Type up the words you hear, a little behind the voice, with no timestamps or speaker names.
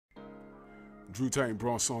Drew Titan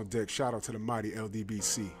Bronx on deck. Shout out to the mighty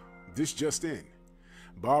LDBC. This just in.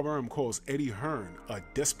 Bob Arum calls Eddie Hearn a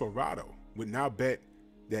desperado. Would now bet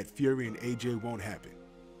that Fury and AJ won't happen.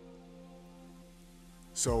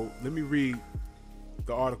 So let me read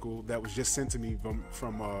the article that was just sent to me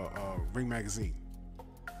from Ring Magazine.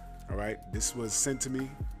 All right, this was sent to me.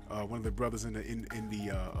 One of the brothers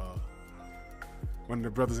one of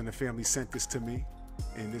the brothers in the family sent this to me,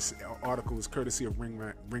 and this article is courtesy of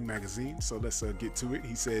Ring Magazine. So let's get to it.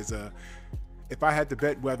 He says, if I had to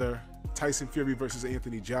bet whether Tyson Fury versus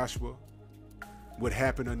Anthony Joshua would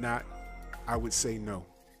happen or not, I would say no,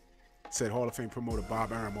 said Hall of Fame promoter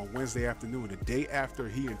Bob Arum on Wednesday afternoon, the day after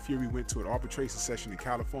he and Fury went to an arbitration session in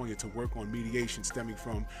California to work on mediation stemming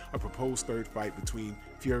from a proposed third fight between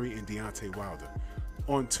Fury and Deontay Wilder.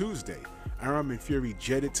 On Tuesday, Arum and Fury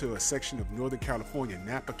jetted to a section of Northern California,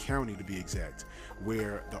 Napa County to be exact,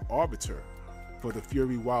 where the arbiter for the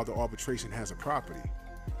Fury-Wilder arbitration has a property,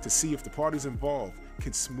 to see if the parties involved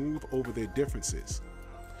can smooth over their differences.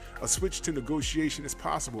 A switch to negotiation is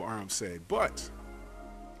possible, Arum said, but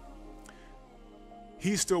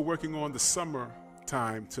he's still working on the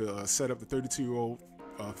summertime to set up the 32-year-old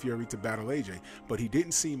Fury to battle AJ, but he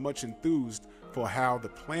didn't seem much enthused for how the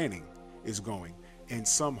planning is going. And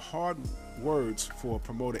some hard words for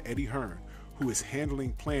promoter Eddie Hearn, who is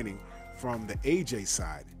handling planning from the AJ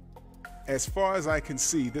side. As far as I can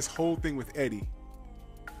see, this whole thing with Eddie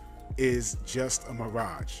is just a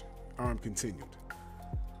mirage, Arum continued.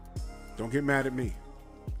 Don't get mad at me,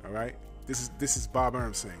 all right? This is Bob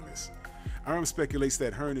Arum saying this. Arum speculates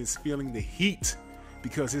that Hearn is feeling the heat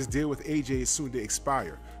because his deal with AJ is soon to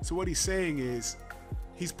expire. So what he's saying is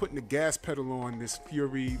he's putting the gas pedal on this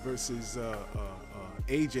Fury versus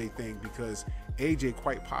AJ thing because AJ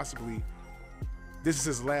quite possibly, this is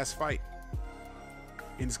his last fight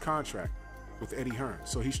in his contract with Eddie Hearn.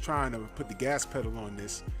 So he's trying to put the gas pedal on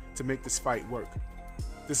this to make this fight work.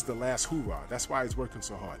 This is the last hoorah. That's why he's working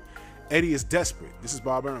so hard. Eddie is desperate. This is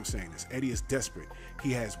Bob Arum saying this. Eddie is desperate.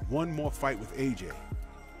 He has one more fight with AJ,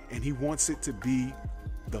 and he wants it to be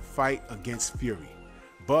the fight against Fury.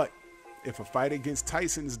 But if a fight against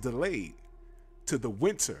Tyson is delayed to the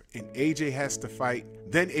winter and AJ has to fight,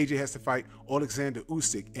 then AJ has to fight Alexander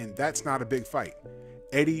Usyk, and that's not a big fight.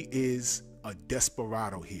 Eddie is a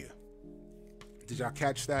desperado here. Did y'all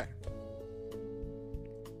catch that?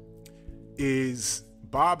 Is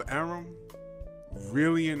Bob Arum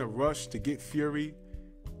really in a rush to get Fury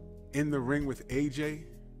in the ring with AJ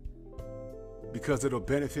because it'll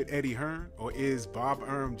benefit Eddie Hearn? Or is Bob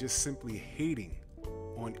Arum just simply hating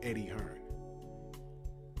on Eddie Hearn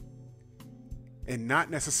and not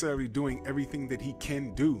necessarily doing everything that he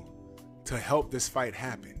can do to help this fight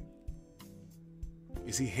happen?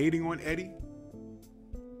 Is he hating on Eddie?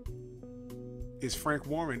 Is Frank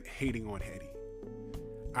Warren hating on Eddie?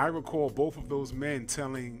 I recall both of those men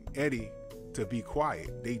telling Eddie to be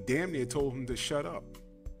quiet. They damn near told him to shut up.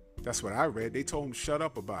 That's what I read. They told him shut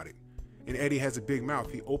up about it. And Eddie has a big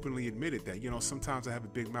mouth. He openly admitted that. You know, sometimes I have a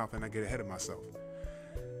big mouth and I get ahead of myself.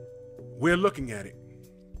 We're looking at it.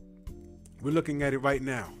 We're looking at it right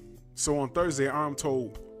now. So on Thursday, Arum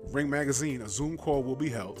told Ring Magazine a Zoom call will be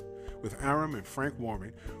held with Arum and Frank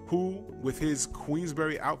Warren, who, with his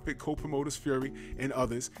Queensberry outfit co-promoters Fury and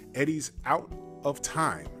others, Eddie's out of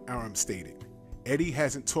time, Arum stated. Eddie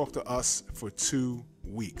hasn't talked to us for 2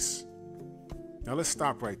 weeks. Now let's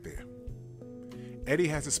stop right there. Eddie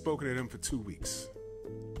hasn't spoken to them for 2 weeks.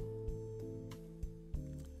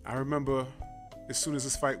 I remember as soon as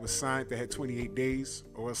this fight was signed, they had 28 days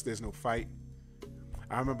or else there's no fight.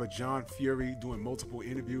 I remember John Fury doing multiple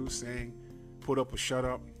interviews saying, put up or shut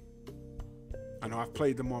up. I know I've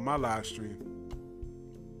played them on my live stream.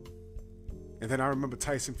 And then I remember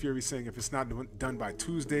Tyson Fury saying, if it's not done by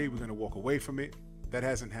Tuesday, we're going to walk away from it. That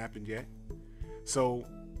hasn't happened yet. So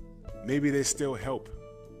maybe there's still help.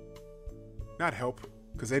 Not help,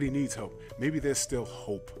 because Eddie needs help. Maybe there's still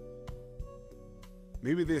hope.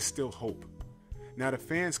 Maybe there's still hope. Now the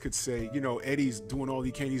fans could say, you know, Eddie's doing all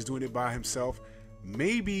he can. He's doing it by himself.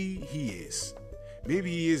 Maybe he is.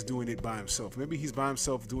 Maybe he is doing it by himself. Maybe he's by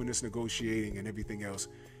himself doing this negotiating and everything else.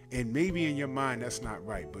 And maybe in your mind, that's not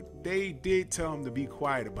right. But they did tell him to be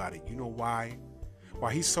quiet about it. You know why?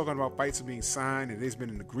 While he's talking about fights are being signed and there's been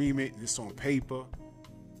an agreement and it's on paper.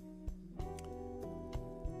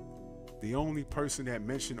 The only person that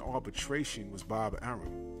mentioned arbitration was Bob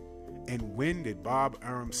Arum. And when did Bob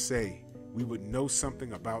Arum say we would know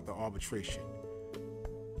something about the arbitration?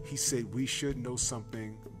 He said we should know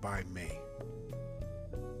something by May.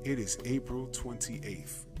 It is April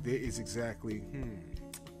 28th. There is exactly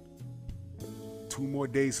 2 more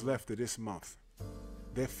days left of this month.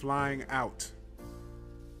 They're flying out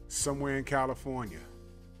somewhere in California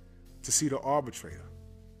to see the arbitrator.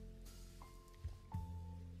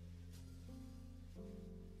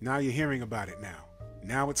 Now you're hearing about it now.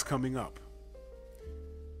 Now it's coming up.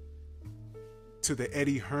 To the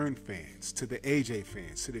Eddie Hearn fans, to the AJ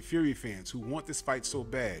fans, to the Fury fans who want this fight so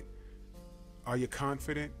bad, are you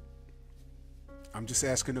confident? I'm just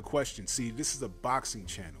asking the question. See, this is a boxing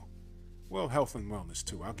channel. Well, health and wellness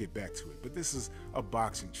too. I'll get back to it. But this is a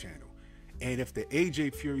boxing channel. And if the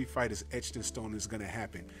AJ Fury fight is etched in stone, it's going to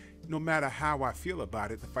happen. No matter how I feel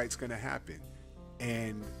about it, the fight's going to happen.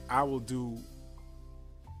 And I will do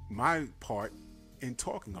my part in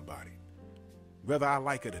talking about it, whether I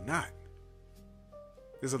like it or not.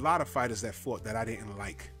 There's a lot of fighters that fought that I didn't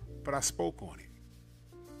like, but I spoke on it.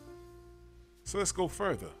 So let's go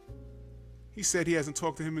further. He said he hasn't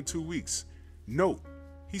talked to him in 2 weeks. Note,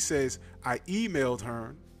 he says, I emailed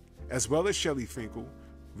Hearn as well as Shelly Finkel,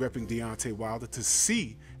 repping Deontay Wilder, to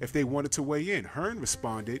see if they wanted to weigh in. Hearn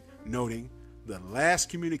responded, noting, the last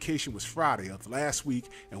communication was Friday of last week,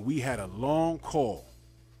 and we had a long call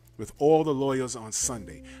with all the lawyers on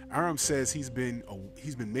Sunday. Arum says he's been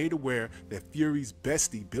made aware that Fury's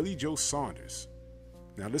bestie, Billy Joe Saunders,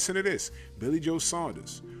 now listen to this, Billy Joe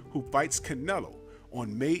Saunders, who fights Canelo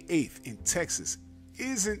on May 8th in Texas,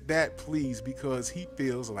 isn't that pleased because he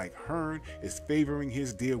feels like Hearn is favoring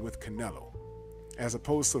his deal with Canelo, as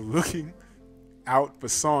opposed to looking out for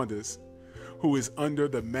Saunders, who is under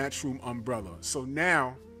the Matchroom umbrella. So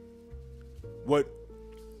now, what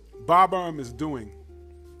Bob Arum is doing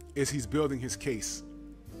is he's building his case.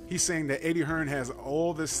 He's saying that Eddie Hearn has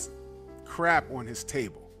all this crap on his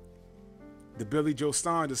table. The Billy Joe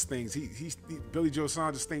Saunders things. Billy Joe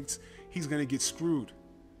Saunders thinks he's going to get screwed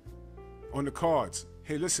on the cards.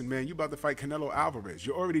 Hey, listen, man, you about to fight Canelo Alvarez.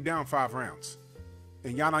 You're already down 5 rounds.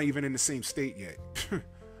 And y'all not even in the same state yet.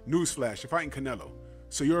 Newsflash, you're fighting Canelo.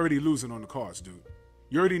 So you're already losing on the cards, dude.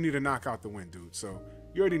 You already need a knockout to win, dude. So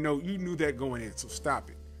you already know, you knew that going in, so stop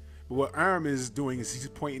it. But what Arum is doing is he's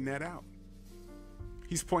pointing that out.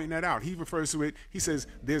 He's pointing that out. He refers to it, he says,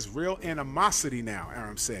 there's real animosity now,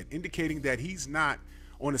 Arum said, indicating that he's not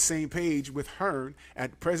on the same page with Hearn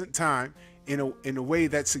at the present time in a way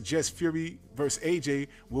that suggests Fury versus AJ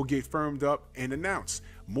will get firmed up and announced.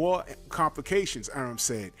 More complications, Arum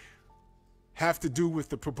said, have to do with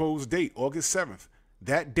the proposed date, August 7th.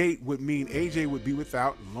 That date would mean AJ would be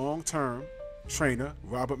without long-term trainer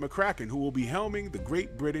Robert McCracken, who will be helming the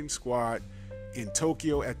Great Britain squad in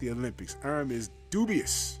Tokyo at the Olympics. Arum is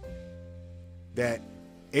dubious that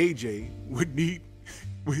AJ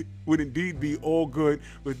would indeed be all good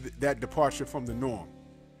with that departure from the norm.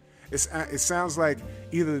 It sounds like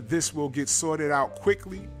either this will get sorted out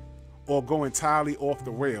quickly or go entirely off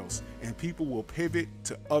the rails, and people will pivot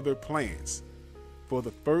to other plans for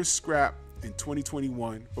the first scrap in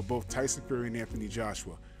 2021 for both Tyson Fury and Anthony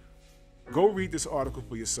Joshua. Go read this article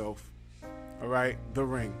for yourself. All right, The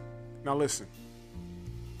Ring. Now listen,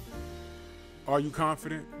 are you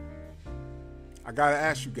confident? I gotta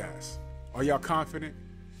ask you guys, are y'all confident?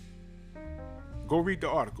 Go read the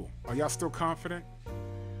article. Are y'all still confident?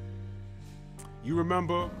 You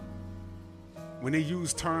remember when they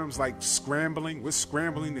use terms like scrambling? We're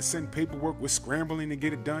scrambling to send paperwork. We're scrambling to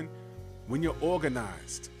get it done. When you're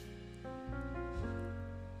organized,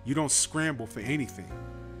 you don't scramble for anything.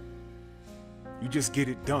 You just get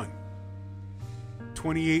it done.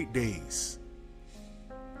 28 days.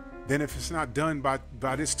 Then if it's not done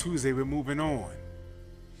by this Tuesday, we're moving on.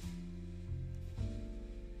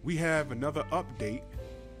 We have another update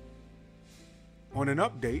on an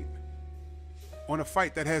update on a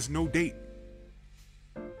fight that has no date.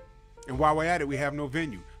 And while we're at it, we have no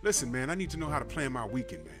venue. Listen, man, I need to know how to plan my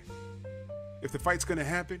weekend, man. If the fight's going to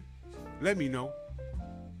happen, let me know.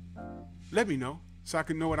 Let me know so I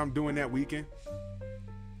can know what I'm doing that weekend.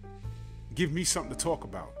 Give me something to talk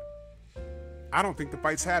about. I don't think the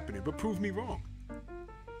fight's happening, but prove me wrong.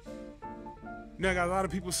 Now, I got a lot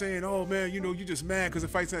of people saying, oh, man, you just mad because the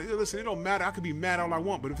fight's not. Listen, it don't matter. I could be mad all I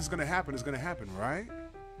want, but if it's going to happen, it's going to happen, right?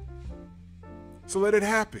 So let it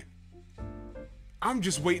happen. I'm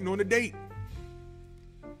just waiting on a date.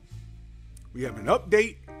 We have an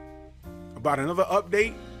update about another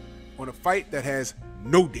update on a fight that has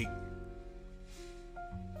no date.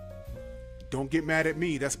 Don't get mad at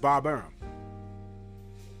me. That's Bob Arum.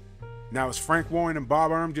 Now, is Frank Warren and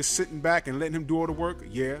Bob Arum just sitting back and letting him do all the work?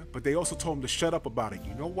 Yeah, but they also told him to shut up about it.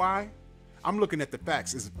 You know why? I'm looking at the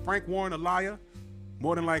facts. Is Frank Warren a liar?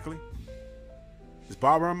 More than likely. Is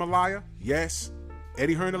Bob Arum a liar? Yes.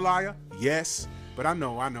 Eddie Hearn a liar? Yes. But I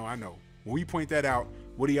know. When we point that out,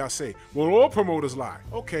 What do y'all say? Well, all promoters lie.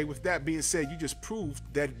 Okay, with that being said, you just proved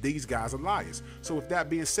that these guys are liars. So with that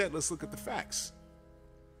being said, let's look at the facts.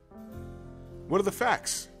 What are the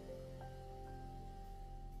facts?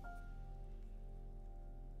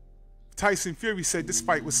 Tyson Fury said this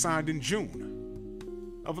fight was signed in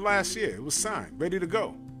June of last year. It was signed, ready to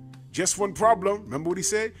go. Just one problem. Remember what he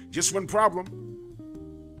said? Just one problem.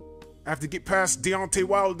 I have to get past Deontay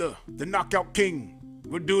Wilder, the knockout king.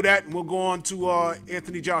 We'll do that and we'll go on to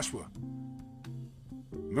Anthony Joshua.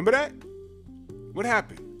 Remember that? What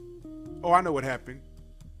happened? Oh, I know what happened.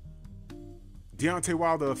 Deontay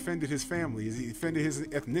Wilder offended his family. He offended his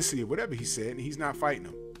ethnicity or whatever he said, and he's not fighting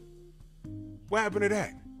him. What happened to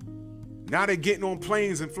that? Now they're getting on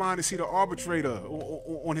planes and flying to see the arbitrator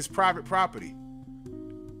on his private property.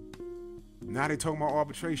 Now they're talking about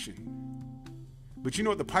arbitration. But you know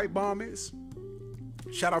what the pipe bomb is?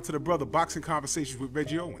 Shout out to the brother Boxing Conversations with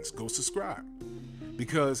Reggie Owens. Go subscribe.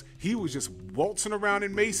 Because he was just waltzing around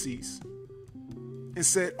in Macy's and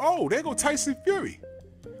said, oh, there go Tyson Fury.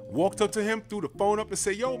 Walked up to him, threw the phone up and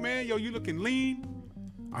said, yo, man, yo, you looking lean?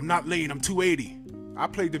 I'm not lean, I'm 280. I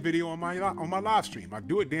played the video on my live stream. I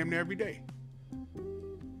do it damn near every day.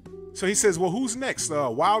 So he says, well, who's next?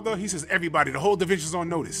 Wilder? He says, everybody, the whole division's on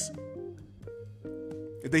notice.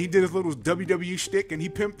 And then he did his little WWE shtick and he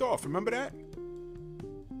pimped off. Remember that?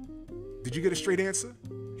 Did you get a straight answer?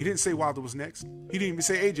 He didn't say Wilder was next. He didn't even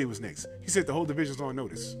say AJ was next. He said the whole division's on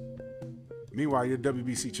notice. Meanwhile, you're the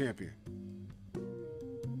WBC champion.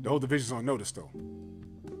 The whole division's on notice, though.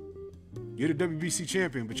 You're the WBC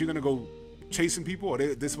champion, but you're going to go chasing people, or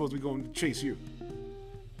they're supposed to be going to chase you?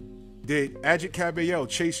 Did Ajit Caballel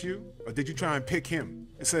chase you, or did you try and pick him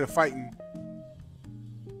instead of fighting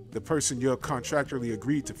the person you're contractually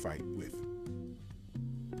agreed to fight with?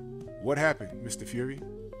 What happened, Mr. Fury?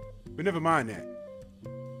 But never mind that.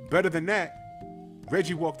 Better than that,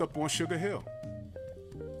 Reggie walked up on Sugar Hill.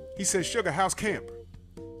 He said, Sugar, how's camp?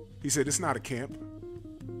 He said, it's not a camp.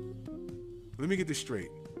 Let me get this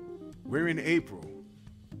straight. We're in April.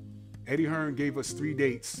 Eddie Hearn gave us 3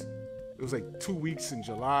 dates. It was like 2 weeks in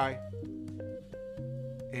July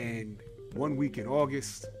and 1 week in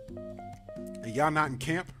August. And y'all not in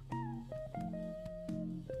camp?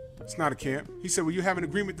 It's not a camp. He said, well, you have an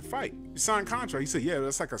agreement to fight. You signed a contract. He said, yeah,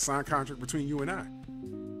 that's like a signed contract between you and I.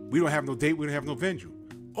 We don't have no date. We don't have no venue.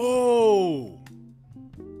 Oh,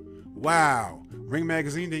 wow. Ring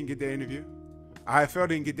Magazine didn't get that interview. IFL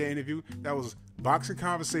didn't get that interview. That was Boxing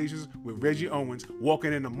Conversations with Reggie Owens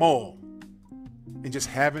walking in the mall and just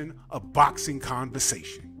having a boxing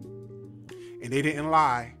conversation. And they didn't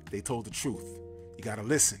lie. They told the truth. You got to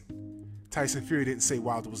listen. Tyson Fury didn't say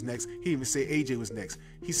Wilder was next. He didn't even say AJ was next.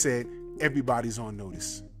 He said everybody's on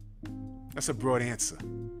notice. That's a broad answer.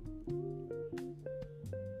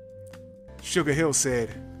 Sugar Hill said,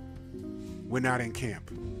 we're not in camp.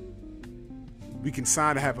 We can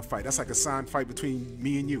sign to have a fight. That's like a signed fight between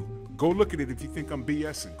me and you. Go look at it if you think I'm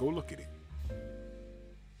BSing. Go look at it.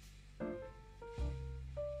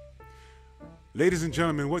 Ladies and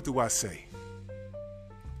gentlemen, what do I say?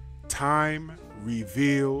 Time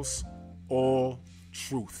reveals all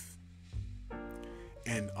truth.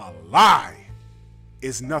 And a lie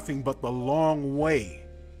is nothing but the long way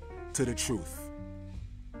to the truth.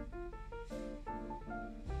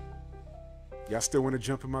 Y'all still want to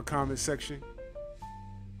jump in my comment section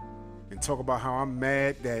and talk about how I'm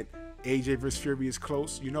mad that AJ versus Fury is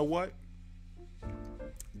close? You know what?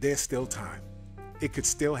 There's still time. It could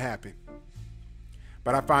still happen.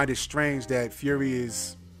 But I find it strange that Fury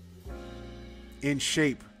is in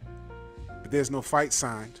shape, but there's no fight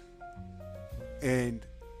signed. And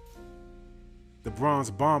the Bronze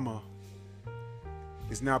Bomber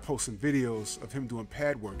is now posting videos of him doing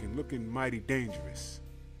pad work and looking mighty dangerous.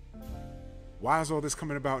 Why is all this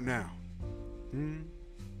coming about now?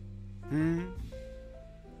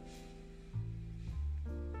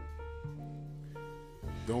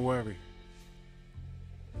 Don't worry.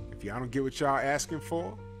 If y'all don't get what y'all asking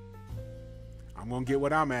for, I'm going to get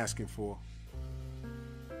what I'm asking for.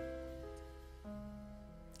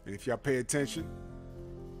 And if y'all pay attention,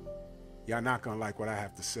 y'all not going to like what I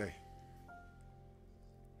have to say.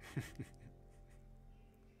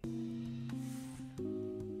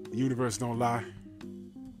 The universe don't lie.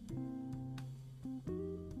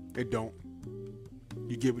 It don't.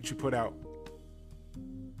 You get what you put out.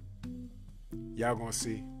 Y'all gonna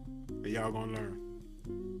see and y'all gonna learn.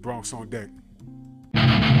 Bronx on deck.